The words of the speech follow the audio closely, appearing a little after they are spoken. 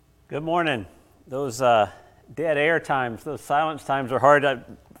Good morning. Those dead air times, those silence times are hard. It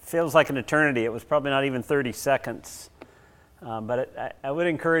feels like an eternity. It was probably not even 30 seconds. But I would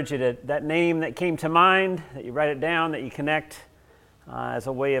encourage you to, that name that came to mind, that you write it down, that you connect as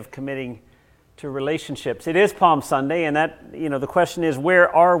a way of committing to relationships. It is Palm Sunday, and that, the question is, where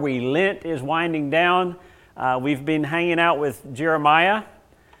are we? Lent is winding down. We've been hanging out with Jeremiah.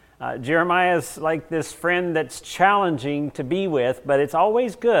 Jeremiah is like this friend that's challenging to be with, but it's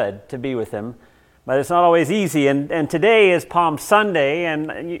always good to be with him, but it's not always easy. And today is Palm Sunday,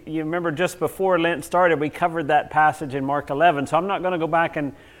 and you remember just before Lent started, we covered that passage in Mark 11, so I'm not going to go back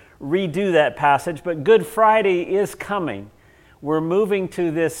and redo that passage, but Good Friday is coming. We're moving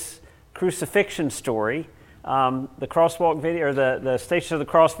to this crucifixion story. The crosswalk video, or the Station of the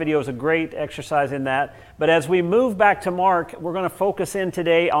Cross video, is a great exercise in that. But as we move back to Mark, we're going to focus in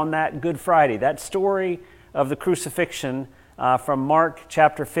today on that Good Friday, that story of the crucifixion from Mark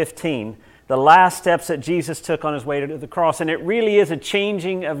chapter 15, the last steps that Jesus took on his way to the cross. And it really is a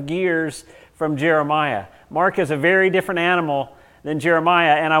changing of gears from Jeremiah. Mark is a very different animal than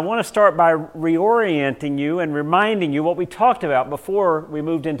Jeremiah. And I want to start by reorienting you and reminding you what we talked about before we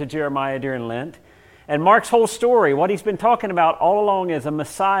moved into Jeremiah during Lent. And Mark's whole story, what he's been talking about all along, is a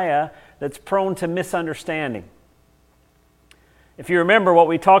Messiah that's prone to misunderstanding. If you remember what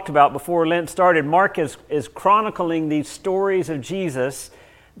we talked about before Lent started, Mark is chronicling these stories of Jesus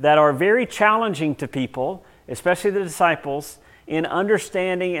that are very challenging to people, especially the disciples, in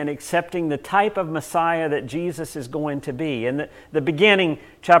understanding and accepting the type of Messiah that Jesus is going to be. In the beginning,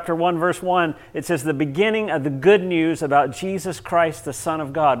 chapter 1, verse 1, it says, the beginning of the good news about Jesus Christ, the Son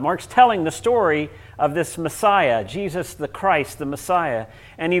of God. Mark's telling the story of this Messiah, Jesus the Christ, the Messiah.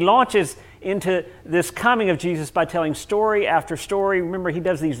 And he launches into this coming of Jesus by telling story after story. Remember, he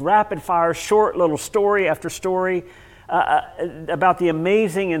does these rapid fire, short little story after story about the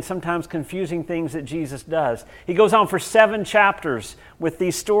amazing and sometimes confusing things that Jesus does. He goes on for 7 chapters with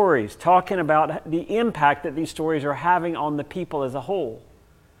these stories, talking about the impact that these stories are having on the people as a whole.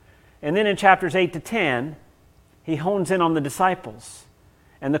 And then in chapters 8 to 10, he hones in on the disciples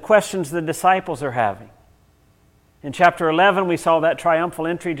and the questions the disciples are having. In chapter 11, we saw that triumphal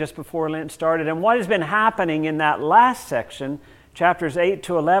entry just before Lent started. And what has been happening in that last section, chapters 8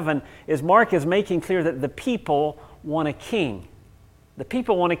 to 11, is Mark is making clear that the people want a king. The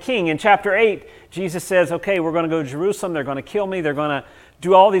people want a king. In chapter 8, Jesus says, okay, we're going to go to Jerusalem. They're going to kill me. They're going to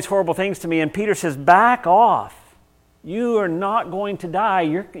do all these horrible things to me. And Peter says, back off. You are not going to die.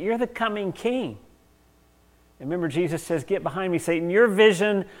 You're the coming king. And remember, Jesus says, get behind me, Satan. Your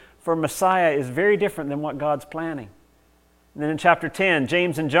vision for Messiah is very different than what God's planning. And then in chapter 10,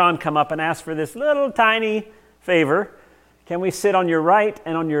 James and John come up and ask for this little tiny favor. Can we sit on your right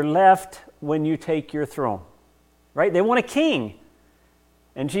and on your left when you take your throne? Right? They want a king.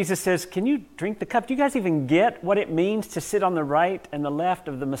 And Jesus says, can you drink the cup? Do you guys even get what it means to sit on the right and the left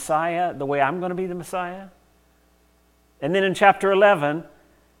of the Messiah the way I'm going to be the Messiah? And then in chapter 11,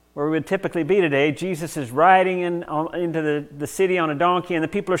 where we would typically be today, Jesus is riding into the city on a donkey, and the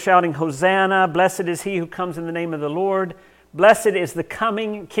people are shouting, Hosanna, blessed is he who comes in the name of the Lord. Blessed is the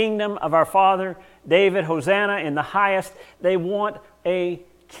coming kingdom of our father David. Hosanna in the highest. They want a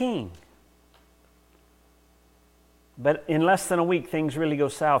king. But in less than a week, things really go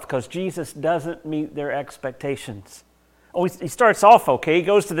south because Jesus doesn't meet their expectations. Oh, he starts off okay. He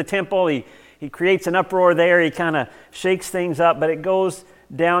goes to the temple. He creates an uproar there. He kind of shakes things up, but it goes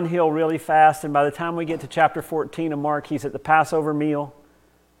downhill really fast. And by the time we get to chapter 14 of Mark, he's at the Passover meal,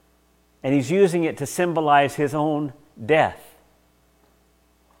 and he's using it to symbolize his own death.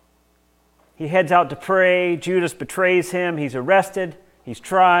 He heads out to pray. Judas betrays him. He's arrested. He's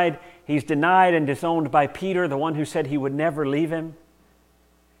tried. He's denied and disowned by Peter, the one who said he would never leave him.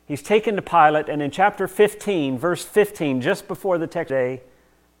 He's taken to Pilate, and in chapter 15, verse 15, just before the text today, it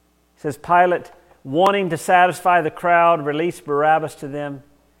says, Pilate, wanting to satisfy the crowd, released Barabbas to them.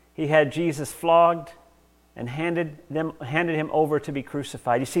 He had Jesus flogged and handed him over to be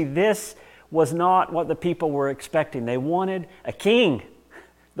crucified. You see, this was not what the people were expecting. They wanted a king,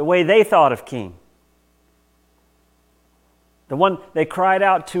 the way they thought of king. The one they cried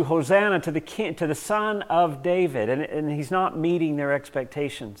out to, Hosanna, to the king, to the Son of David, and he's not meeting their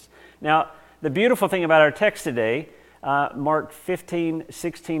expectations. Now, the beautiful thing about our text today, Mark 15,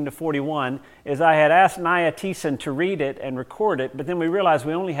 16 to 41, is I had asked Naya Thiessen to read it and record it, but then we realized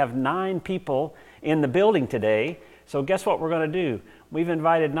we only have 9 people in the building today, so guess what we're going to do? We've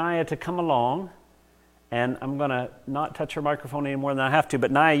invited Naya to come along, and I'm going to not touch her microphone any more than I have to,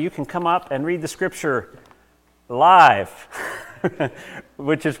 but Naya, you can come up and read the scripture live,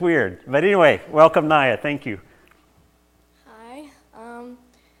 which is weird. But anyway, welcome Naya. Thank you. Hi.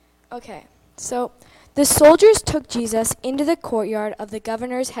 Okay, so the soldiers took Jesus into the courtyard of the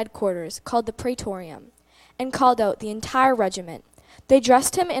governor's headquarters, called the Praetorium, and called out the entire regiment. They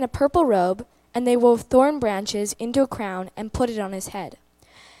dressed him in a purple robe, and they wove thorn branches into a crown and put it on his head.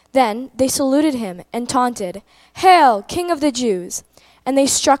 Then they saluted him and taunted, "Hail, King of the Jews!" And they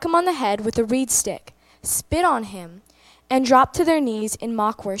struck him on the head with a reed stick, spit on him, and dropped to their knees in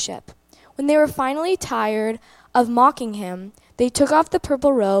mock worship. When they were finally tired of mocking him, they took off the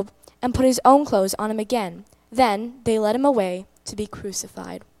purple robe and put his own clothes on him again. Then they led him away to be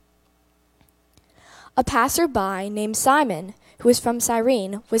crucified. A passer-by named Simon, who was from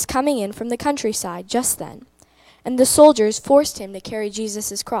Cyrene, was coming in from the countryside just then, and the soldiers forced him to carry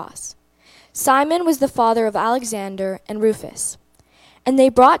Jesus' cross. Simon was the father of Alexander and Rufus. And they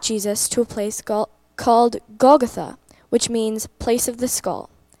brought Jesus to a place called Golgotha, which means place of the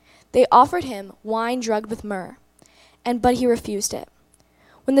skull. They offered him wine drugged with myrrh, but he refused it.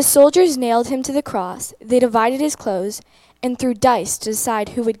 When the soldiers nailed him to the cross, they divided his clothes and threw dice to decide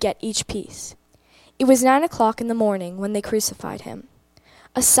who would get each piece. It was 9 o'clock in the morning when they crucified him.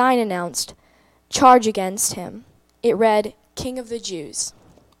 A sign announced, "Charge against him." It read, "King of the Jews."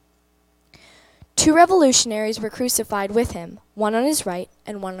 2 revolutionaries were crucified with him, one on his right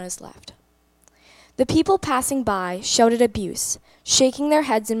and one on his left. The people passing by shouted abuse, shaking their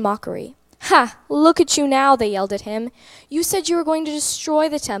heads in mockery. "Ha! Look at you now," they yelled at him. "You said you were going to destroy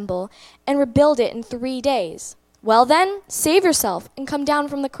the temple and rebuild it in 3 days. Well then, save yourself and come down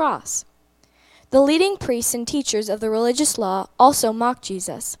from the cross." The leading priests and teachers of the religious law also mocked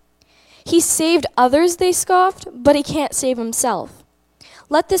Jesus. "He saved others," they scoffed, "but he can't save himself.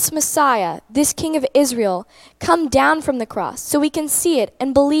 Let this Messiah, this King of Israel, come down from the cross so we can see it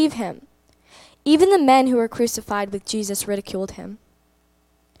and believe him." Even the men who were crucified with Jesus ridiculed him.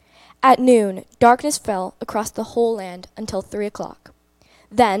 At noon, darkness fell across the whole land until 3 o'clock.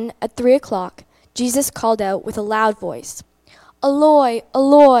 Then, at 3 o'clock, Jesus called out with a loud voice, "Eloi,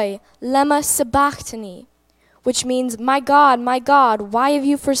 Eloi, lema sabachthani," which means, my God, why have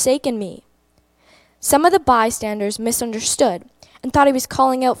you forsaken me?" Some of the bystanders misunderstood and thought he was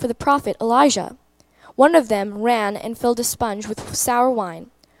calling out for the prophet Elijah. One of them ran and filled a sponge with sour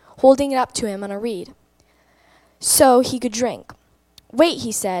wine, holding it up to him on a reed, so he could drink. "Wait,"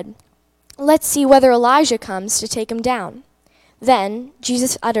 he said, "let's see whether Elijah comes to take him down." Then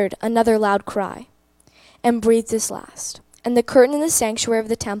Jesus uttered another loud cry and breathed his last, and the curtain in the sanctuary of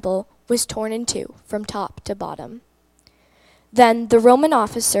the temple was torn in two from top to bottom. Then the Roman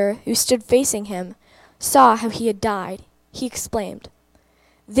officer who stood facing him saw how he had died. He exclaimed,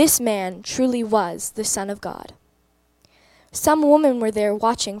 "This man truly was the Son of God." Some women were there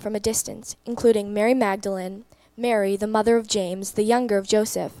watching from a distance, including Mary Magdalene, Mary, the mother of James, the younger of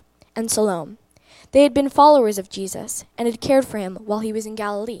Joseph, and Salome. They had been followers of Jesus and had cared for him while he was in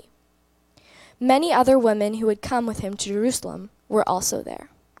Galilee. Many other women who had come with him to Jerusalem were also there.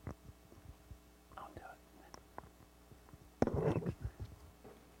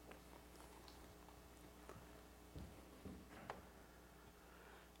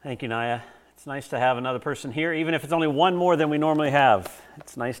 Thank you, Naya. It's nice to have another person here, even if it's only one more than we normally have.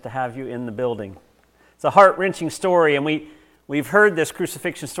 It's nice to have you in the building. It's a heart-wrenching story, and we've heard this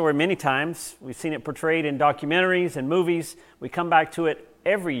crucifixion story many times. We've seen it portrayed in documentaries and movies. We come back to it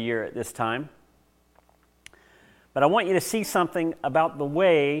every year at this time. But I want you to see something about the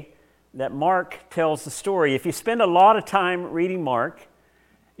way that Mark tells the story. If you spend a lot of time reading Mark,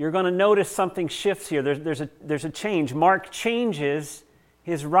 you're going to notice something shifts here. There's a change. Mark changes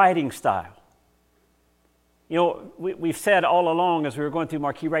his writing style. You know, we've said all along as we were going through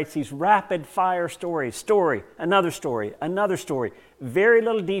Mark, he writes these rapid-fire stories. Story, another story, another story. Very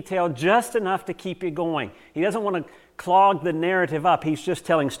little detail, just enough to keep you going. He doesn't want to clog the narrative up. He's just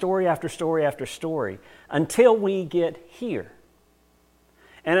telling story after story after story until we get here.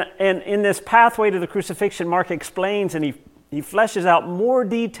 And in this pathway to the crucifixion, Mark explains and he fleshes out more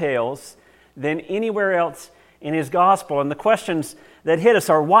details than anywhere else in his gospel. And the questions that hit us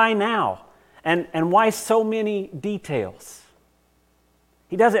are, why now? And why so many details?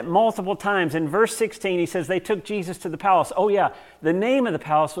 He does it multiple times. In verse 16, he says they took Jesus to the palace. Oh yeah, the name of the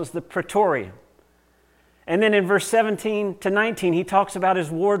palace was the Praetorium. And then in verse 17 to 19, he talks about his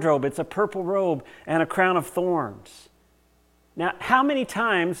wardrobe. It's a purple robe and a crown of thorns. Now, how many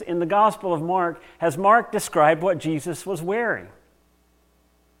times in the Gospel of Mark has Mark described what Jesus was wearing?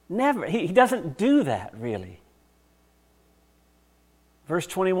 Never. He doesn't do that, really. Verse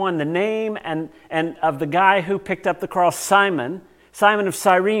 21, the name and of the guy who picked up the cross, Simon of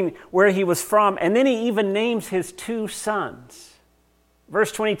Cyrene, where he was from. And then he even names his 2 sons.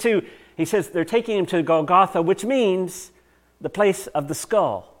 Verse 22, he says they're taking him to Golgotha, which means the place of the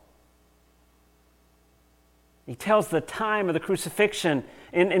skull. He tells the time of the crucifixion.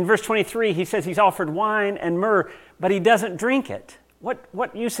 In verse 23, he says he's offered wine and myrrh, but he doesn't drink it.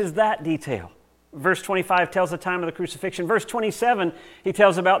 What use is that detail? Verse 25 tells the time of the crucifixion. Verse 27, he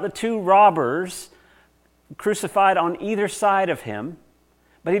tells about the two robbers crucified on either side of him,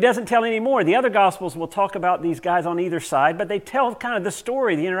 but he doesn't tell any more. The other Gospels will talk about these guys on either side, but they tell kind of the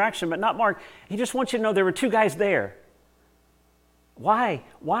story, the interaction, but not Mark. He just wants you to know there were two guys there. Why?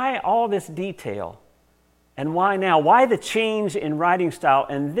 Why all this detail? And why now? Why the change in writing style?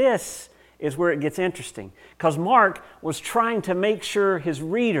 And this is where it gets interesting, because Mark was trying to make sure his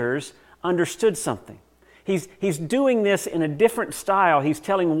readers understood something. He's doing this in a different style. He's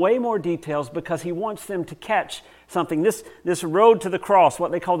telling way more details because he wants them to catch something. This road to the cross,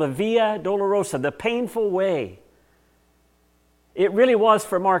 what they call the Via Dolorosa, the painful way, it really was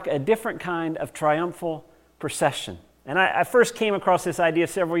for Mark a different kind of triumphal procession. And I first came across this idea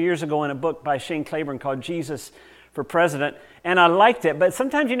several years ago in a book by Shane Claiborne called Jesus for President, and I liked it. But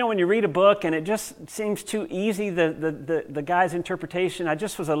sometimes, when you read a book and it just seems too easy, the guy's interpretation, I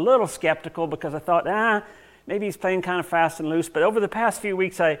just was a little skeptical because I thought, maybe he's playing kind of fast and loose. But over the past few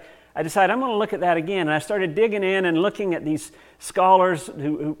weeks, I decided I'm going to look at that again. And I started digging in and looking at these scholars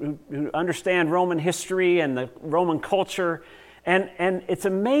who understand Roman history and the Roman culture. And it's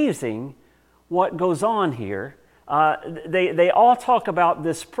amazing what goes on here. They all talk about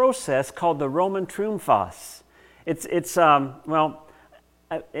this process called the Roman Triumphos.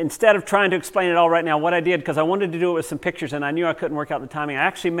 Instead of trying to explain it all right now, what I did, because I wanted to do it with some pictures and I knew I couldn't work out the timing, I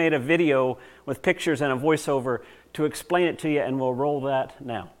actually made a video with pictures and a voiceover to explain it to you, and we'll roll that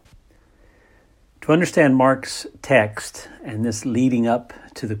now. To understand Mark's text and this leading up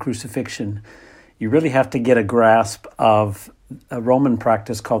to the crucifixion, you really have to get a grasp of a Roman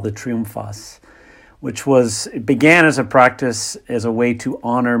practice called the Triumphos, which began as a practice as a way to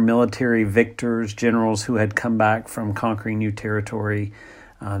honor military victors, generals who had come back from conquering new territory.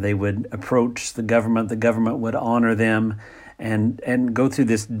 They would approach the government would honor them, and go through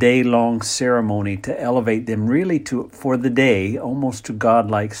this day-long ceremony to elevate them really for the day, almost to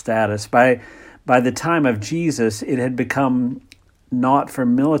godlike status. By the time of Jesus, it had become not for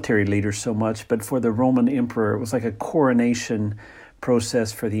military leaders so much, but for the Roman emperor. It was like a coronation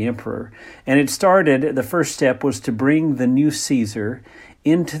process for the emperor. And it started, the first step was to bring the new Caesar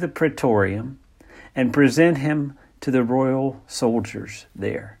into the Praetorium and present him to the royal soldiers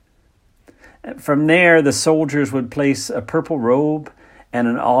there. From there, the soldiers would place a purple robe and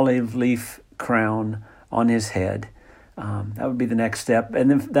an olive leaf crown on his head. That would be the next step. And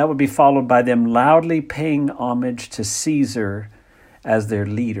then that would be followed by them loudly paying homage to Caesar as their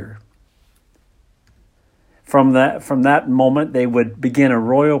leader. From that moment, they would begin a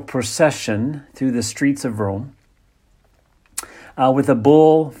royal procession through the streets of Rome with a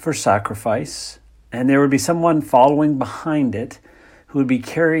bull for sacrifice, and there would be someone following behind it who would be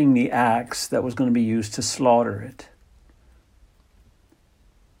carrying the axe that was going to be used to slaughter it.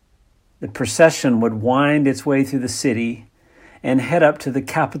 The procession would wind its way through the city and head up to the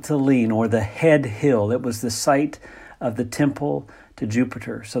Capitoline, or the head hill. It was the site of the temple to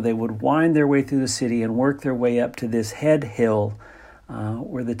Jupiter. So they would wind their way through the city and work their way up to this head hill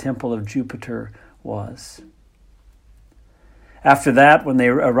where the temple of Jupiter was. After that, when they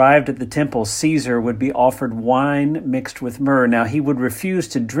arrived at the temple, Caesar would be offered wine mixed with myrrh. Now, he would refuse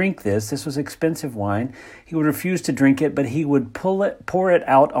to drink this. This was expensive wine. He would refuse to drink it, but he would pour it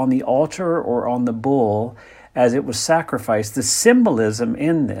out on the altar or on the bull as it was sacrificed. The symbolism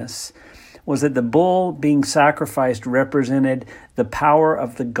in this was that the bull being sacrificed represented the power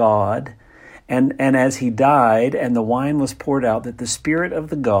of the god, and as he died and the wine was poured out, that the spirit of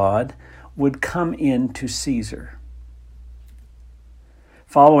the god would come into Caesar.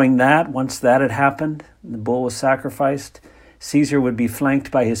 Following that, once that had happened, the bull was sacrificed, Caesar would be flanked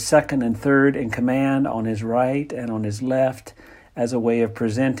by his second and third in command on his right and on his left as a way of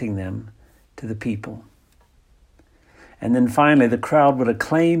presenting them to the people. And then finally, the crowd would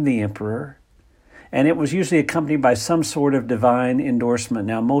acclaim the emperor, and it was usually accompanied by some sort of divine endorsement.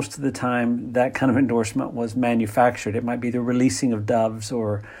 Now, most of the time, that kind of endorsement was manufactured. It might be the releasing of doves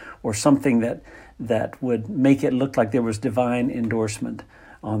or something that would make it look like there was divine endorsement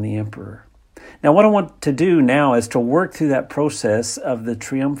on the emperor. Now, what I want to do now is to work through that process of the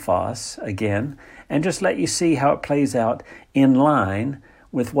Triumphos again, and just let you see how it plays out in line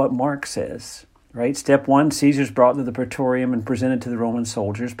with what Mark says. Right? Step one, Caesar's brought to the Praetorium and presented to the Roman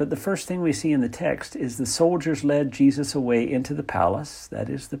soldiers. But the first thing we see in the text is the soldiers led Jesus away into the palace, that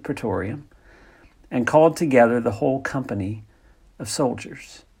is the Praetorium, and called together the whole company of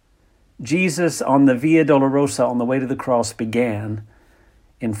soldiers. Jesus on the Via Dolorosa on the way to the cross began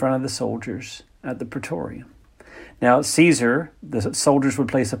in front of the soldiers at the Praetorium. Now, Caesar, the soldiers would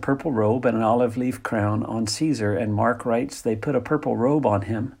place a purple robe and an olive leaf crown on Caesar, and Mark writes they put a purple robe on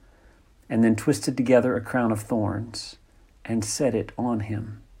him and then twisted together a crown of thorns and set it on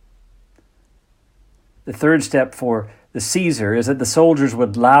him. The third step for the Caesar is that the soldiers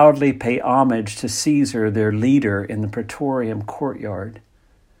would loudly pay homage to Caesar, their leader, in the Praetorium courtyard.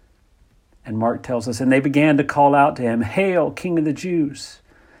 And Mark tells us, and they began to call out to him, "Hail, King of the Jews!"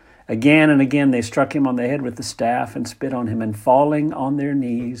 Again and again they struck him on the head with the staff and spit on him, and falling on their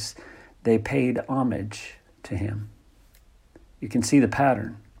knees, they paid homage to him. You can see the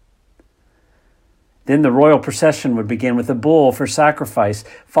pattern. Then the royal procession would begin with a bull for sacrifice,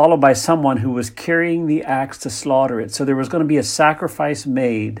 followed by someone who was carrying the axe to slaughter it. So there was going to be a sacrifice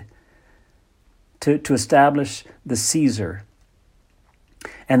made to establish the Caesar.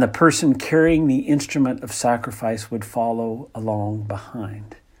 And the person carrying the instrument of sacrifice would follow along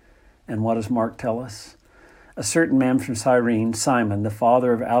behind. And what does Mark tell us? A certain man from Cyrene, Simon, the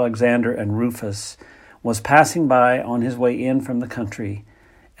father of Alexander and Rufus, was passing by on his way in from the country,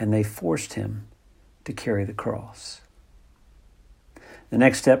 and they forced him to carry the cross. The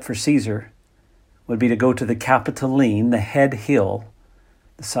next step for Caesar would be to go to the Capitoline, the head hill,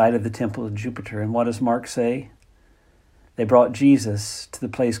 the site of the temple of Jupiter. And what does Mark say? They brought Jesus to the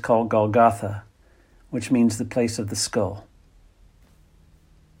place called Golgotha, which means the place of the skull.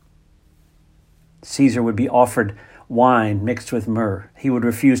 Caesar would be offered wine mixed with myrrh. He would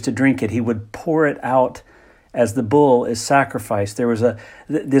refuse to drink it. He would pour it out as the bull is sacrificed. There was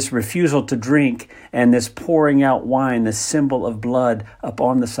this refusal to drink, and this pouring out wine, this symbol of blood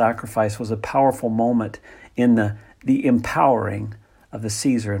upon the sacrifice, was a powerful moment in the empowering of the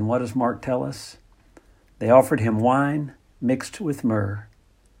Caesar. And what does Mark tell us? They offered him wine mixed with myrrh,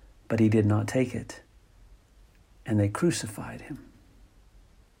 but he did not take it, and they crucified him.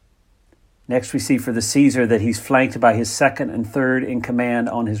 Next, we see for the Caesar that he's flanked by his second and third in command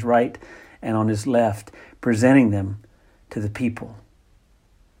on his right and on his left, presenting them to the people.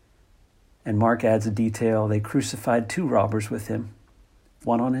 And Mark adds a detail. They crucified two robbers with him,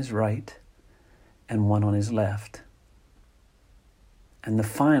 one on his right and one on his left. And the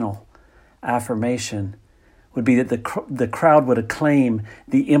final affirmation would be that the crowd would acclaim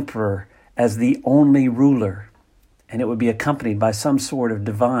the emperor as the only ruler, and it would be accompanied by some sort of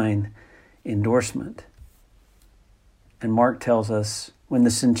divine endorsement. And Mark tells us, when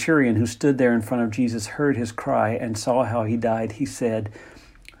the centurion who stood there in front of Jesus heard his cry and saw how he died, he said,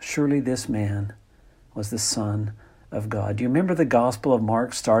 "Surely this man was the Son of God." Do you remember the Gospel of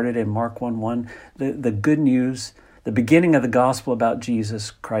Mark started in Mark 1:1? The good news, the beginning of the Gospel about Jesus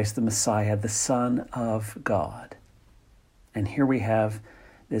Christ, the Messiah, the Son of God. And here we have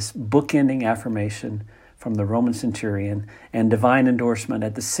this bookending affirmation from the Roman centurion and divine endorsement.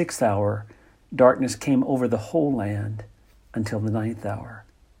 At the 6th hour, darkness came over the whole land until the 9th hour.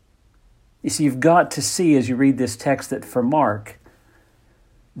 You see, you've got to see as you read this text that for Mark,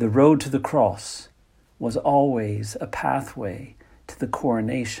 the road to the cross was always a pathway to the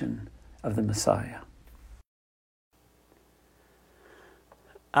coronation of the Messiah.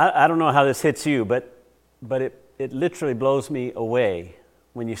 I don't know how this hits you, but it literally blows me away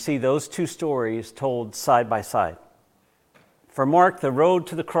when you see those two stories told side by side. For Mark, the road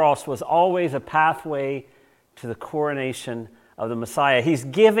to the cross was always a pathway to the coronation of the Messiah. He's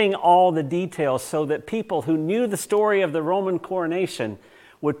giving all the details so that people who knew the story of the Roman coronation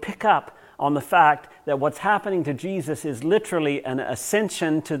would pick up on the fact that what's happening to Jesus is literally an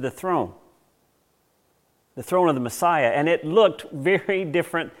ascension to the throne of the Messiah. And it looked very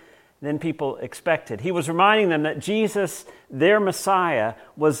different than people expected. He was reminding them that Jesus, their Messiah,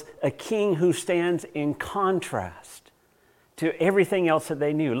 was a king who stands in contrast to everything else that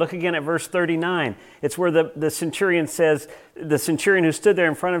they knew. Look again at verse 39. It's where the centurion says, the centurion who stood there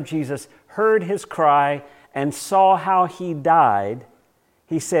in front of Jesus heard his cry and saw how he died.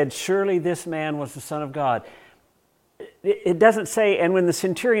 He said, "Surely this man was the Son of God." It doesn't say, and when the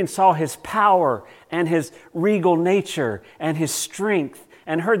centurion saw his power and his regal nature and his strength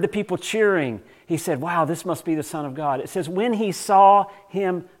and heard the people cheering, he said, "Wow, this must be the Son of God." It says, when he saw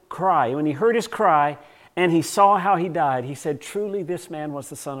him cry, when he heard his cry and he saw how he died, he said, "Truly this man was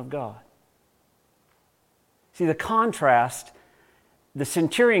the Son of God." See, the contrast, the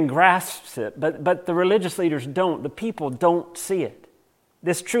centurion grasps it, but the religious leaders don't. The people don't see it.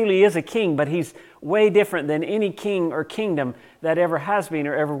 This truly is a king, but he's way different than any king or kingdom that ever has been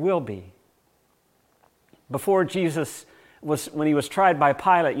or ever will be. Before Jesus when he was tried by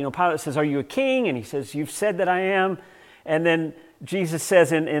Pilate, Pilate says, "Are you a king?" And he says, "You've said that I am." And then Jesus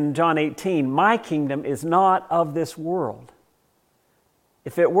says in John 18, "My kingdom is not of this world."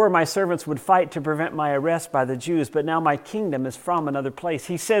 If it were, my servants would fight to prevent my arrest by the Jews, but now my kingdom is from another place.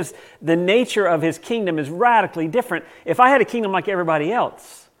 He says the nature of his kingdom is radically different. If I had a kingdom like everybody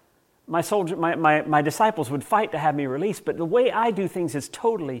else, my disciples would fight to have me released, but the way I do things is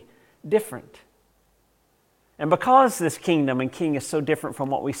totally different. And because this kingdom and king is so different from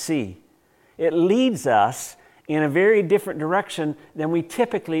what we see, it leads us in a very different direction than we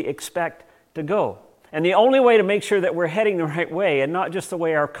typically expect to go. And the only way to make sure that we're heading the right way, and not just the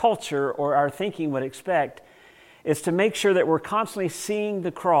way our culture or our thinking would expect, is to make sure that we're constantly seeing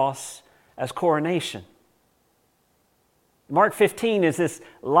the cross as coronation. Mark 15 is this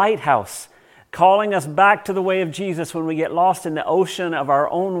lighthouse calling us back to the way of Jesus when we get lost in the ocean of our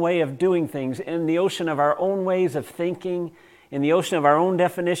own way of doing things, in the ocean of our own ways of thinking, in the ocean of our own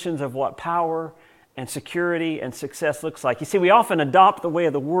definitions of what power and security and success looks like. You see, we often adopt the way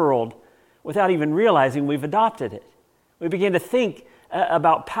of the world without even realizing we've adopted it. We begin to think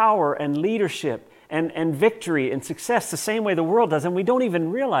about power and leadership and victory and success the same way the world does, and we don't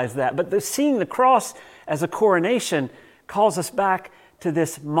even realize that. But seeing the cross as a coronation calls us back to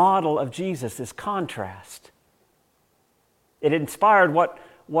this model of Jesus, this contrast. It inspired what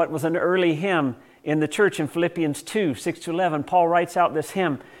was an early hymn in the church in Philippians 2, 6-11. Paul writes out this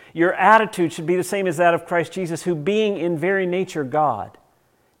hymn, "Your attitude should be the same as that of Christ Jesus, who being in very nature God,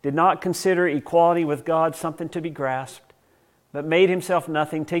 did not consider equality with God something to be grasped, but made himself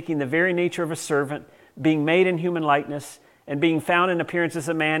nothing, taking the very nature of a servant, being made in human likeness, and being found in appearance as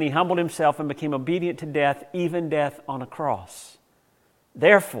a man, he humbled himself and became obedient to death, even death on a cross.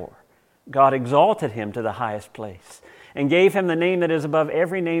 Therefore, God exalted him to the highest place and gave him the name that is above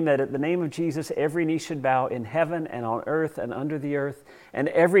every name, that at the name of Jesus every knee should bow in heaven and on earth and under the earth, and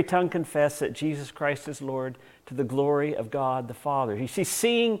every tongue confess that Jesus Christ is Lord, to the glory of God the Father." You see,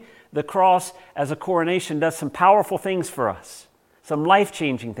 seeing the cross as a coronation does some powerful things for us, some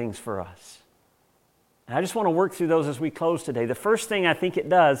life-changing things for us. And I just want to work through those as we close today. The first thing I think it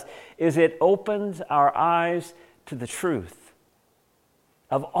does is it opens our eyes to the truth.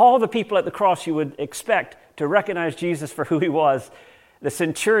 Of all the people at the cross you would expect to recognize Jesus for who he was, the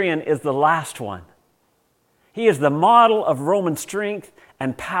centurion is the last one. He is the model of Roman strength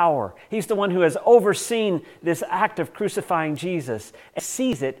and power. He's the one who has overseen this act of crucifying Jesus and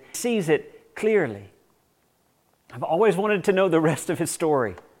sees it clearly. I've always wanted to know the rest of his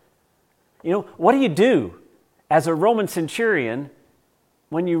story. You know, what do you do as a Roman centurion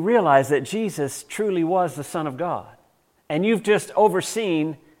when you realize that Jesus truly was the Son of God and you've just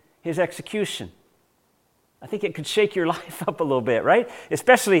overseen his execution? I think it could shake your life up a little bit, right?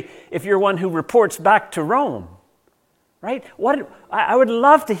 Especially if you're one who reports back to Rome, right? I would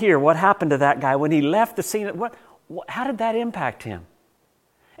love to hear what happened to that guy when he left the scene. How did that impact him?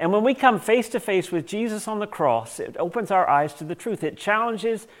 And when we come face to face with Jesus on the cross, it opens our eyes to the truth. It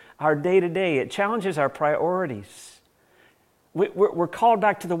challenges our day-to-day. It challenges our priorities. We're called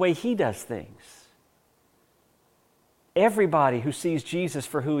back to the way he does things. Everybody who sees Jesus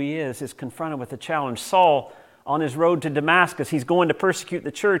for who he is confronted with a challenge. Saul, on his road to Damascus, he's going to persecute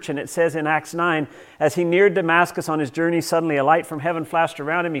the church, and it says in Acts 9, as he neared Damascus on his journey, suddenly a light from heaven flashed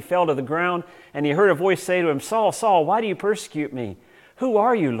around him. He fell to the ground, and he heard a voice say to him, "Saul, Saul, why do you persecute me?" "Who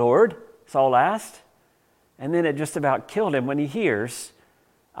are you, Lord?" Saul asked. And then it just about killed him when he hears,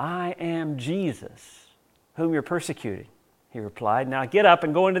 "I am Jesus, whom you're persecuting." He replied, "Now get up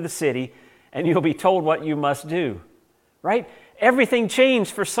and go into the city, and you'll be told what you must do." Right? Everything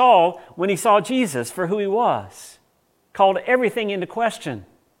changed for Saul when he saw Jesus for who he was. Called everything into question.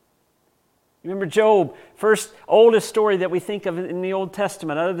 You remember Job, first oldest story that we think of in the Old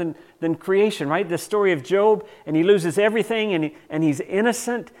Testament other than creation, right? The story of Job, and he loses everything, and he's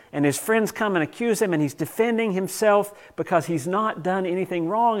innocent, and his friends come and accuse him, and he's defending himself because he's not done anything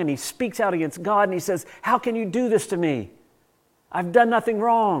wrong, and he speaks out against God, and he says, "How can you do this to me? I've done nothing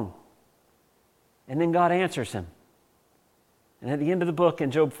wrong." And then God answers him. And at the end of the book, in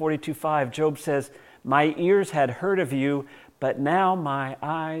Job 42:5, Job says, "My ears had heard of you, but now my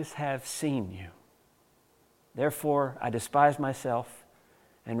eyes have seen you. Therefore, I despise myself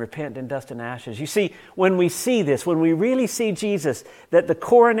and repent in dust and ashes." You see, when we see this, when we really see Jesus, that the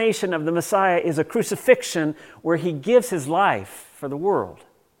coronation of the Messiah is a crucifixion where he gives his life for the world,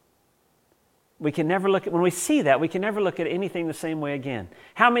 we can never look at, when we see that, we can never look at anything the same way again.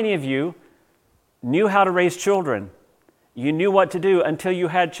 How many of you knew how to raise children? You knew what to do until you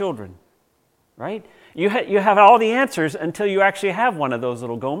had children, right? You have all the answers until you actually have one of those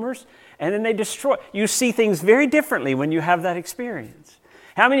little Gomers, and then they destroy. You see things very differently when you have that experience.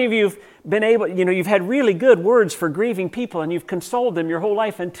 How many of you have been able, you've had really good words for grieving people, and you've consoled them your whole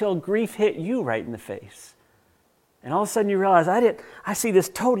life until grief hit you right in the face? And all of a sudden you realize, I see this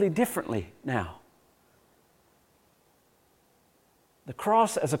totally differently now. The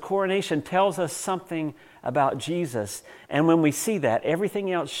cross as a coronation tells us something about Jesus. And when we see that,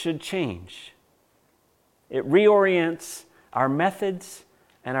 everything else should change. It reorients our methods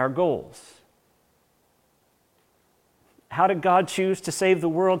and our goals. How did God choose to save the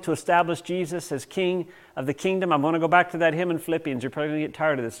world, to establish Jesus as King of the kingdom? I'm going to go back to that hymn in Philippians. You're probably going to get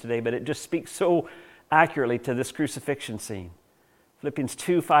tired of this today, but it just speaks so accurately to this crucifixion scene. Philippians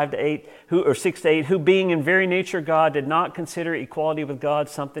 2, 5-8, 6-8, who being in very nature God did not consider equality with God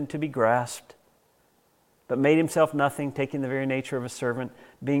something to be grasped, but made himself nothing, taking the very nature of a servant,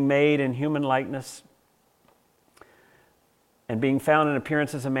 being made in human likeness, and being found in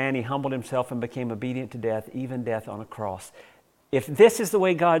appearance as a man, he humbled himself and became obedient to death, even death on a cross. If this is the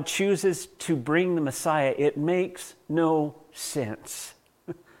way God chooses to bring the Messiah, it makes no sense.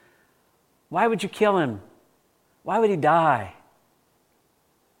 Why would you kill him? Why would he die?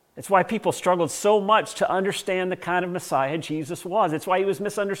 It's why people struggled so much to understand the kind of Messiah Jesus was. It's why he was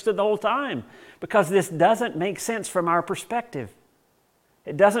misunderstood the whole time, because this doesn't make sense from our perspective.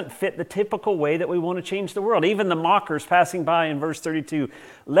 It doesn't fit the typical way that we want to change the world. Even the mockers passing by in verse 32,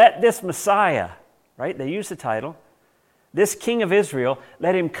 let this Messiah, right? They use the title, this King of Israel,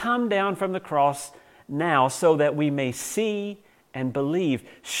 let him come down from the cross now so that we may see and believe.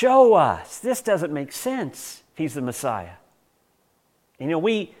 Show us. This doesn't make sense if he's the Messiah. You know,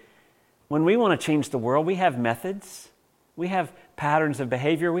 when we want to change the world, we have methods. We have patterns of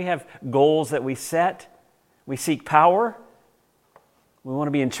behavior. We have goals that we set. We seek power. We want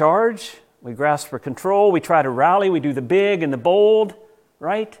to be in charge. We grasp for control. We try to rally. We do the big and the bold,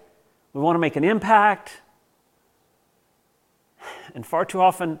 right? We want to make an impact. And far too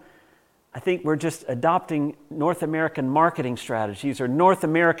often, I think we're just adopting North American marketing strategies or North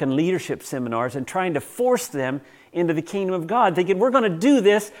American leadership seminars and trying to force them into the kingdom of God, thinking we're going to do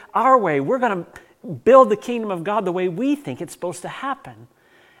this our way. We're going to build the kingdom of God the way we think it's supposed to happen.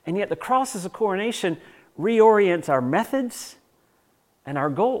 And yet the cross as a coronation reorients our methods and our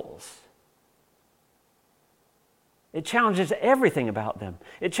goals. It challenges everything about them.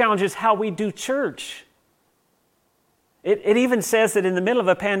 It challenges how we do church. It even says that in the middle of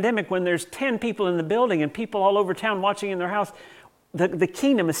a pandemic, when there's 10 people in the building and people all over town watching in their house, the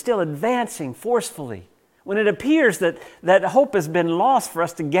kingdom is still advancing forcefully. When it appears that hope has been lost for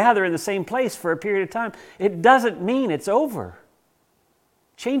us to gather in the same place for a period of time, it doesn't mean it's over.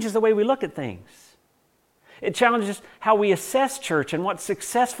 It changes the way we look at things. It challenges how we assess church and what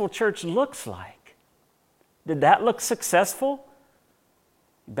successful church looks like. Did that look successful?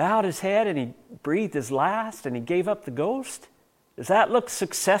 He bowed his head and he breathed his last and he gave up the ghost? Does that look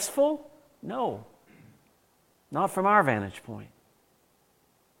successful? No. Not from our vantage point.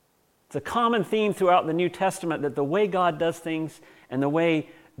 It's a common theme throughout the New Testament that the way God does things and the way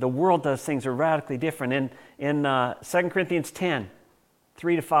the world does things are radically different. In 2 Corinthians 10,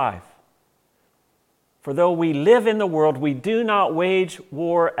 3-5. For though we live in the world, we do not wage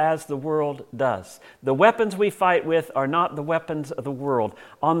war as the world does. The weapons we fight with are not the weapons of the world.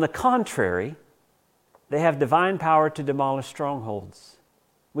 On the contrary, they have divine power to demolish strongholds.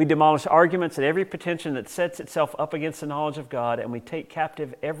 We demolish arguments and every pretension that sets itself up against the knowledge of God, and we take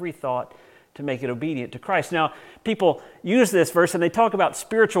captive every thought to make it obedient to Christ. Now, people use this verse and they talk about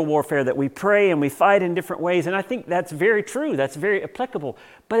spiritual warfare, that we pray and we fight in different ways, and I think that's very true, that's very applicable.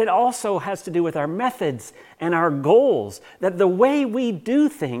 But it also has to do with our methods and our goals, that the way we do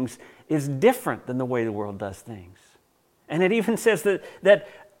things is different than the way the world does things. And it even says that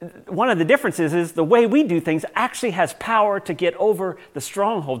one of the differences is the way we do things actually has power to get over the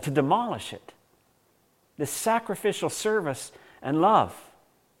stronghold, to demolish it. This sacrificial service and love.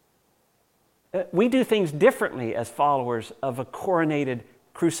 We do things differently as followers of a coronated,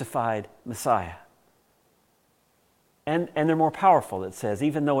 crucified Messiah. And they're more powerful, it says,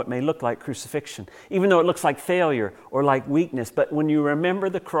 even though it may look like crucifixion, even though it looks like failure or like weakness. But when you remember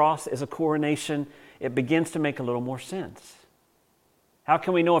the cross as a coronation, it begins to make a little more sense. How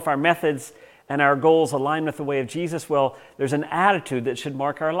can we know if our methods and our goals align with the way of Jesus? Well, there's an attitude that should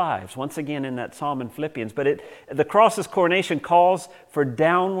mark our lives. Once again, in that psalm in Philippians. But the cross's coronation calls for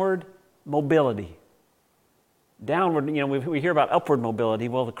downward mobility. Downward, we hear about upward mobility.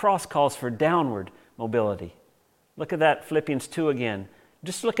 Well, the cross calls for downward mobility. Look at that, Philippians 2 again.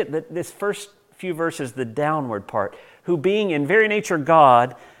 Just look at this first few verses, the downward part. Who being in very nature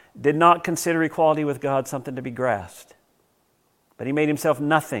God, did not consider equality with God something to be grasped. But he made himself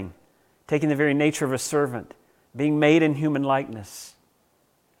nothing, taking the very nature of a servant, being made in human likeness.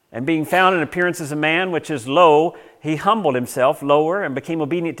 And being found in appearance as a man, which is low, he humbled himself lower and became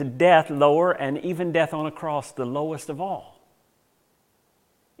obedient to death, lower, and even death on a cross, the lowest of all.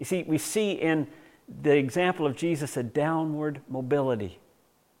 You see, we see in the example of Jesus a downward mobility.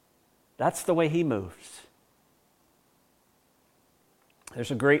 That's the way he moves.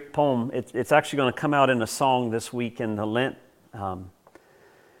 There's a great poem. It's actually going to come out in a song this week in the Lent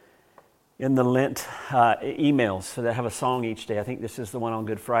emails, so they have a song each day. I think this is the one on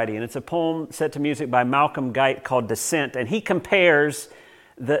Good Friday. And it's a poem set to music by Malcolm Guite called Descent. And he compares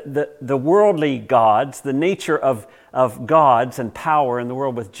the worldly gods, the nature of gods and power in the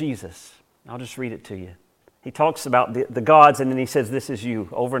world with Jesus. I'll just read it to you. He talks about the gods, and then he says, "This is you,"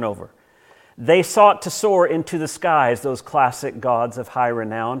 over and over. "They sought to soar into the skies, those classic gods of high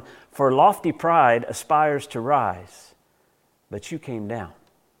renown, for lofty pride aspires to rise, but you came down.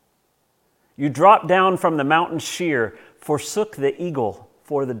 You dropped down from the mountain sheer, forsook the eagle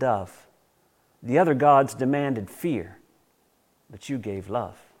for the dove. The other gods demanded fear, but you gave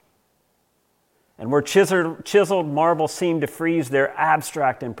love. And where chiseled marble seemed to freeze their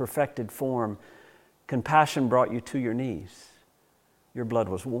abstract and perfected form, compassion brought you to your knees. Your blood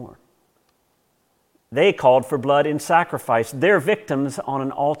was warm. They called for blood in sacrifice. Their victims on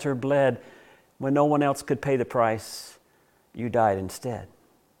an altar bled. When no one else could pay the price, you died instead.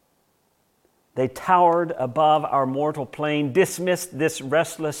 They towered above our mortal plane, dismissed this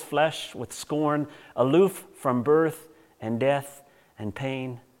restless flesh with scorn, aloof from birth and death and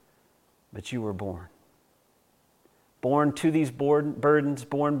pain, but you were born. Born to these burdens,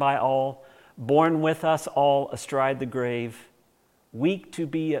 born by all, born with us all astride the grave, weak to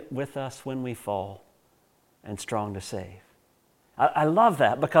be with us when we fall, and strong to save. I love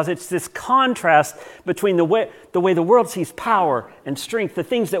that because it's this contrast between the way the world sees power and strength, the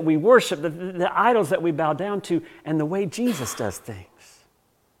things that we worship, the idols that we bow down to, and the way Jesus does things.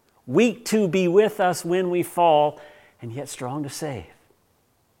 Weak to be with us when we fall, and yet strong to save.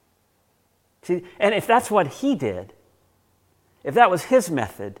 See, and if that's what he did, if that was his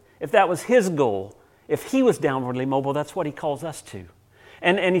method, if that was his goal, if he was downwardly mobile, that's what he calls us to.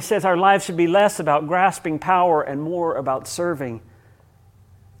 And he says our lives should be less about grasping power and more about serving.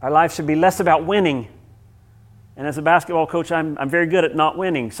 Our lives should be less about winning. And as a basketball coach, I'm very good at not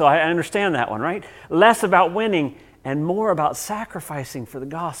winning, so I understand that one, right? Less about winning and more about sacrificing for the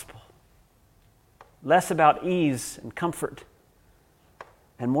gospel. Less about ease and comfort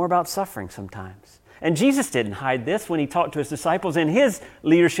and more about suffering sometimes. And Jesus didn't hide this when he talked to his disciples in his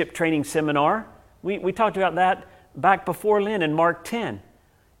leadership training seminar. We talked about that back before Lent in Mark 10.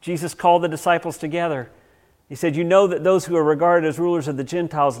 Jesus called the disciples together. He said, "You know that those who are regarded as rulers of the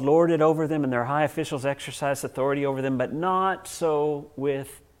Gentiles lord it over them, and their high officials exercise authority over them, but not so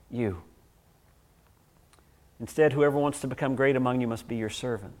with you. Instead, whoever wants to become great among you must be your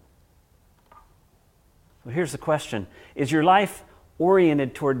servant." Well, here's the question. Is your life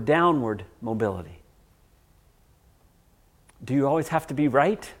oriented toward downward mobility? Do you always have to be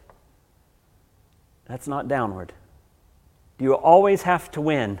right? That's not downward. Do you always have to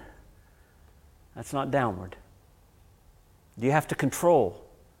win? That's not downward. Do you have to control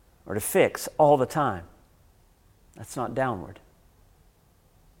or to fix all the time? That's not downward.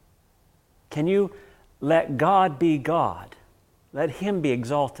 Can you let God be God? Let Him be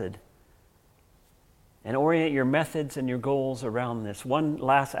exalted and orient your methods and your goals around this. One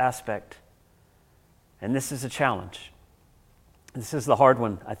last aspect, and this is a challenge. This is the hard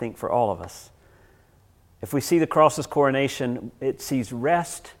one, I think, for all of us. If we see the cross's coronation, it sees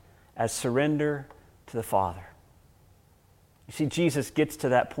rest as surrender to the Father. You see, Jesus gets to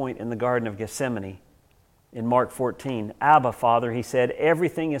that point in the Garden of Gethsemane in Mark 14. "Abba, Father," he said,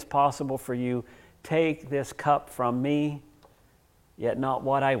 "everything is possible for you. Take this cup from me, yet not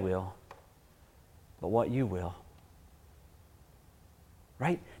what I will, but what you will."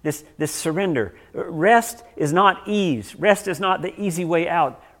 Right? This surrender. Rest is not ease. Rest is not the easy way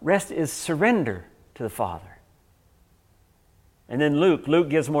out. Rest is surrender to the Father. And then Luke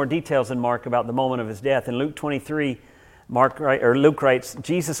gives more details than Mark about the moment of his death. In Luke 23, Luke writes,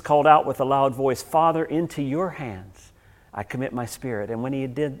 "Jesus called out with a loud voice, 'Father, into your hands I commit my spirit.'" And when he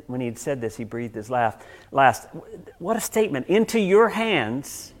had said this, he breathed his last. What a statement. Into your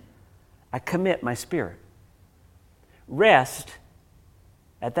hands I commit my spirit. Rest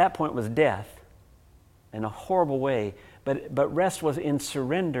at that point was death in a horrible way, but rest was in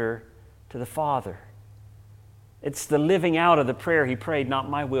surrender to the Father. It's the living out of the prayer he prayed, "Not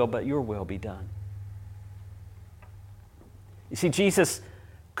my will, but your will be done." You see, Jesus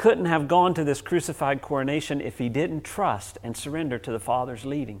couldn't have gone to this crucified coronation if he didn't trust and surrender to the Father's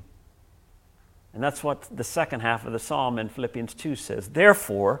leading. And that's what the second half of the psalm in Philippians 2 says.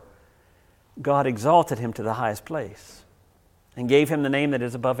 Therefore, God exalted him to the highest place and gave him the name that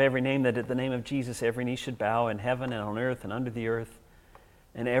is above every name, that at the name of Jesus every knee should bow in heaven and on earth and under the earth,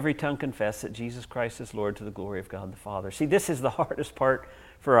 and every tongue confess that Jesus Christ is Lord, to the glory of God the Father. See, this is the hardest part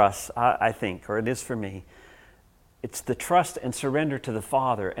for us, I think, or it is for me. It's the trust and surrender to the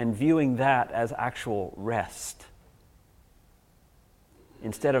Father and viewing that as actual rest.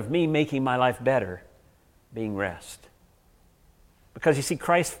 Instead of me making my life better, being rest. Because you see,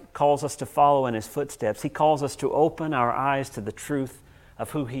 Christ calls us to follow in his footsteps. He calls us to open our eyes to the truth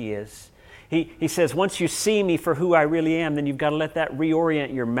of who he is. He says, once you see me for who I really am, then you've got to let that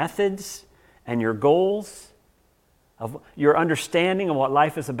reorient your methods and your goals, of your understanding of what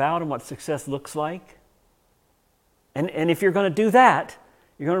life is about and what success looks like. And if you're going to do that,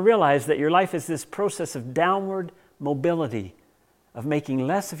 you're going to realize that your life is this process of downward mobility, of making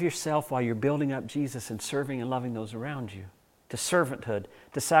less of yourself while you're building up Jesus and serving and loving those around you, to servanthood,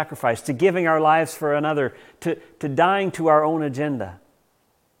 to sacrifice, to giving our lives for another, to dying to our own agenda.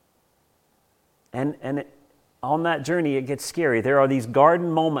 And on that journey, it gets scary. There are these garden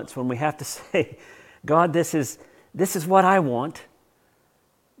moments when we have to say, God, this is what I want,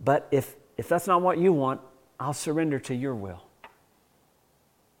 but if that's not what you want, I'll surrender to your will.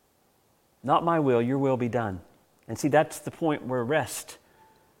 Not my will, your will be done. And see, that's the point where rest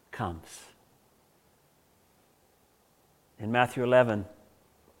comes. In Matthew 11,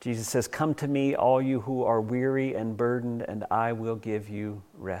 Jesus says, come to me, all you who are weary and burdened, and I will give you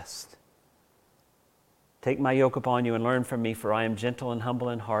rest. Take my yoke upon you and learn from me, for I am gentle and humble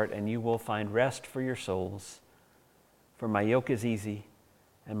in heart, and you will find rest for your souls. For my yoke is easy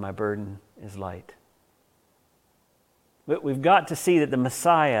and my burden is light. But we've got to see that the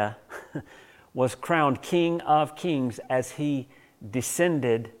Messiah was crowned King of Kings as he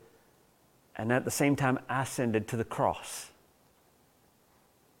descended and at the same time ascended to the cross.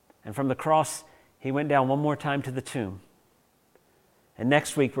 And from the cross, he went down one more time to the tomb. And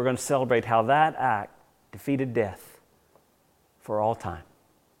next week, we're going to celebrate how that act defeated death for all time.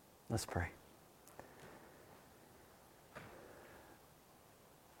 Let's pray.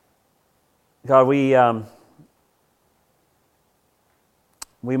 God,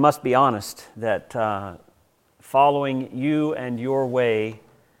 we must be honest that following you and your way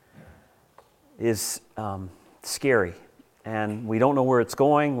is scary. And we don't know where it's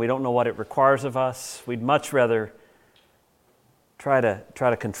going. We don't know what it requires of us. We'd much rather try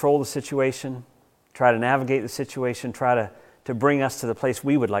to control the situation, try to navigate the situation, try to bring us to the place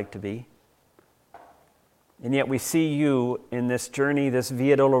we would like to be. And yet we see you in this journey, this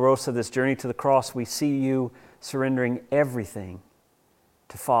Via Dolorosa, this journey to the cross, we see you surrendering everything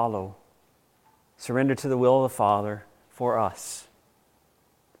to follow. Surrender to the will of the Father for us.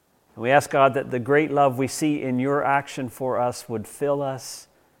 And we ask, God, that the great love we see in your action for us would fill us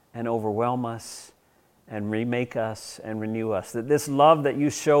and overwhelm us and remake us and renew us. That this love that you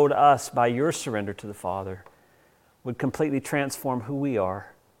showed us by your surrender to the Father would completely transform who we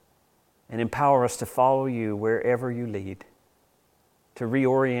are and empower us to follow you wherever you lead, to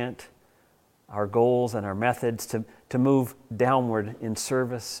reorient our goals and our methods, to move downward in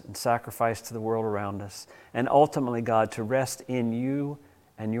service and sacrifice to the world around us, and ultimately, God, to rest in you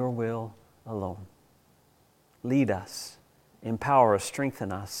and your will alone. Lead us, empower us,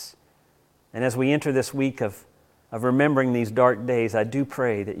 strengthen us. And as we enter this week of remembering these dark days, I do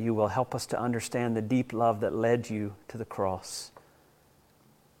pray that you will help us to understand the deep love that led you to the cross.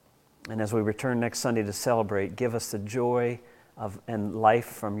 And as we return next Sunday to celebrate, give us the joy and life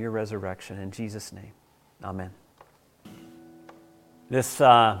from your resurrection. In Jesus' name, amen. This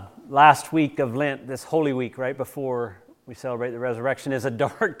last week of Lent, this Holy Week, right before we celebrate the resurrection, is a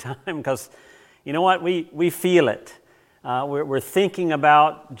dark time because, you know what, we feel it. We're thinking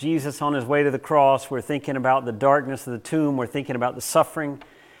about Jesus on his way to the cross. We're thinking about the darkness of the tomb. We're thinking about the suffering.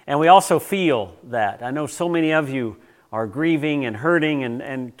 And we also feel that. I know so many of you are grieving and hurting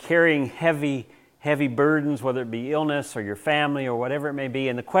and carrying heavy burdens, whether it be illness or your family or whatever it may be.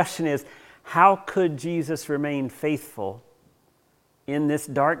 And the question is, how could Jesus remain faithful in this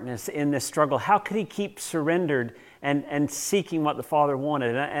darkness, in this struggle? How could he keep surrendered and seeking what the Father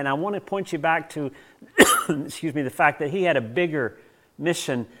wanted? And I want to point you back to, the fact that he had a bigger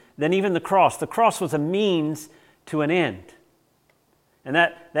mission than even the cross. The cross was a means to an end. And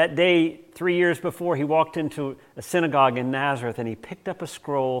that day, 3 years before, he walked into a synagogue in Nazareth and he picked up a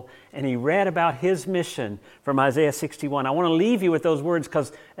scroll and he read about his mission from Isaiah 61. I want to leave you with those words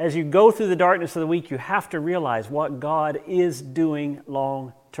because as you go through the darkness of the week, you have to realize what God is doing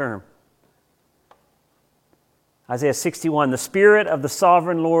long term. Isaiah 61, the Spirit of the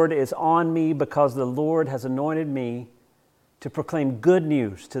sovereign Lord is on me because the Lord has anointed me to proclaim good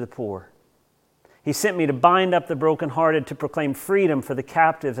news to the poor. He sent me to bind up the brokenhearted, to proclaim freedom for the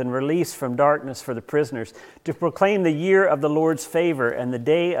captives and release from darkness for the prisoners, to proclaim the year of the Lord's favor and the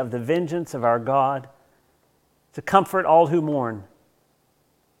day of the vengeance of our God, to comfort all who mourn,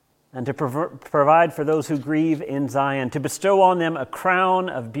 and to provide for those who grieve in Zion, to bestow on them a crown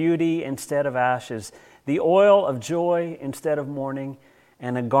of beauty instead of ashes, the oil of joy instead of mourning,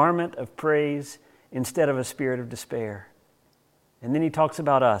 and a garment of praise instead of a spirit of despair. And then he talks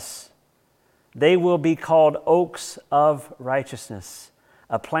about us. They will be called oaks of righteousness,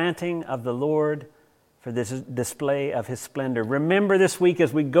 a planting of the Lord for this display of His splendor. Remember this week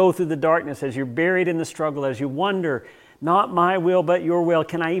as we go through the darkness, as you're buried in the struggle, as you wonder, not my will, but your will.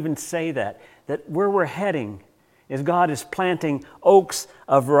 Can I even say that? That where we're heading is God is planting oaks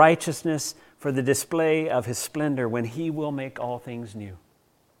of righteousness for the display of His splendor when He will make all things new.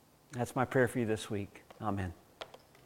 That's my prayer for you this week. Amen.